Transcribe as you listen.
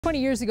20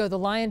 years ago, the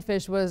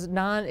lionfish was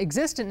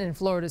non-existent in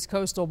Florida's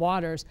coastal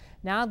waters.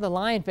 Now the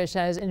lionfish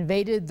has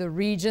invaded the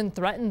region,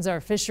 threatens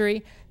our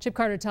fishery. Chip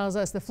Carter tells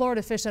us the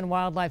Florida Fish and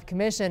Wildlife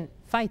Commission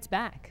fights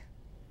back.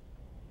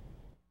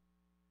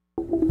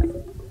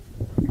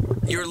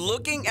 You're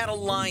looking at a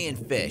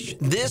lionfish.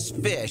 This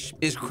fish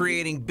is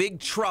creating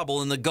big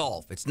trouble in the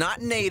Gulf. It's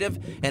not native,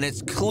 and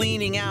it's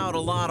cleaning out a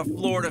lot of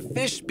Florida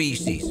fish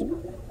species.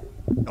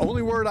 The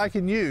only word I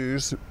can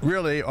use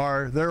really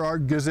are there are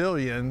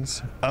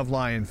gazillions of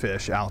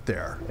lionfish out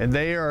there, and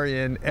they are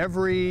in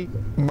every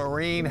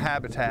marine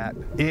habitat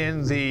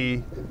in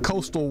the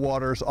coastal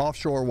waters,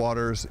 offshore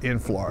waters in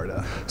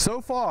Florida.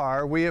 So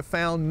far, we have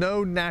found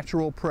no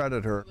natural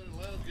predator.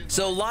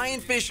 So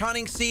lionfish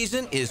hunting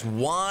season is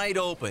wide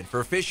open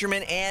for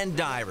fishermen and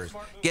divers.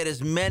 Get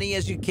as many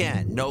as you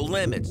can. No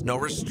limits, no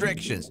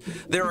restrictions.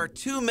 There are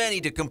too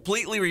many to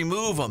completely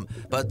remove them,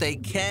 but they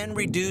can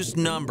reduce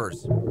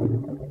numbers.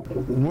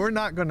 We're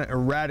not going to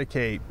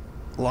eradicate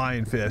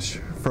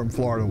lionfish from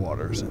Florida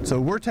waters. So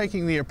we're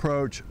taking the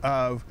approach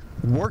of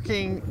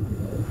working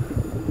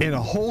in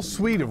a whole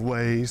suite of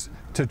ways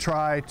to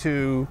try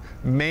to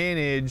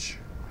manage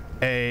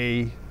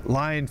a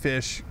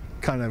lionfish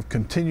kind of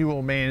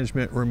continual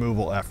management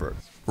removal effort.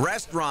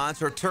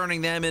 Restaurants are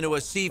turning them into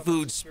a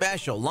seafood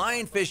special.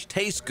 Lionfish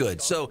taste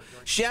good, so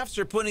chefs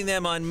are putting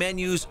them on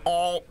menus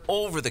all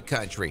over the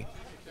country.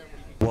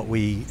 What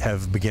we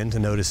have begun to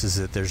notice is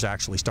that there's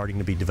actually starting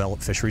to be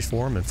developed fisheries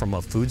for them, and from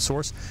a food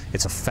source,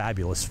 it's a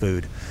fabulous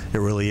food. It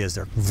really is.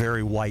 They're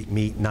very white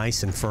meat,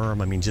 nice and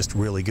firm. I mean, just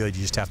really good.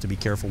 You just have to be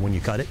careful when you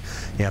cut it.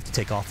 You have to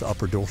take off the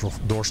upper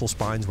dorsal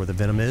spines where the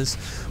venom is.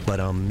 But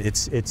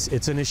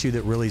it's an issue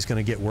that really is going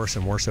to get worse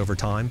and worse over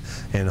time,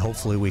 and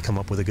hopefully we come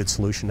up with a good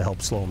solution to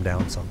help slow them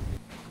down some.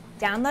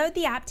 Download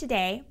the app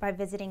today by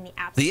visiting the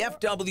App Store. The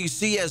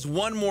FWC has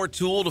one more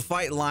tool to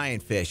fight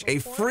lionfish, a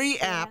free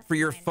app for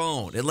your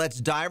phone. It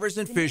lets divers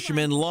and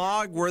fishermen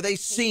log where they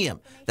see them.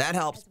 That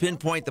helps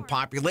pinpoint the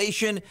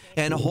population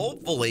and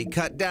hopefully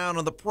cut down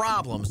on the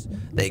problems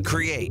they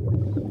create.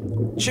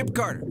 Chip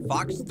Carter,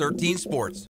 Fox 13 Sports.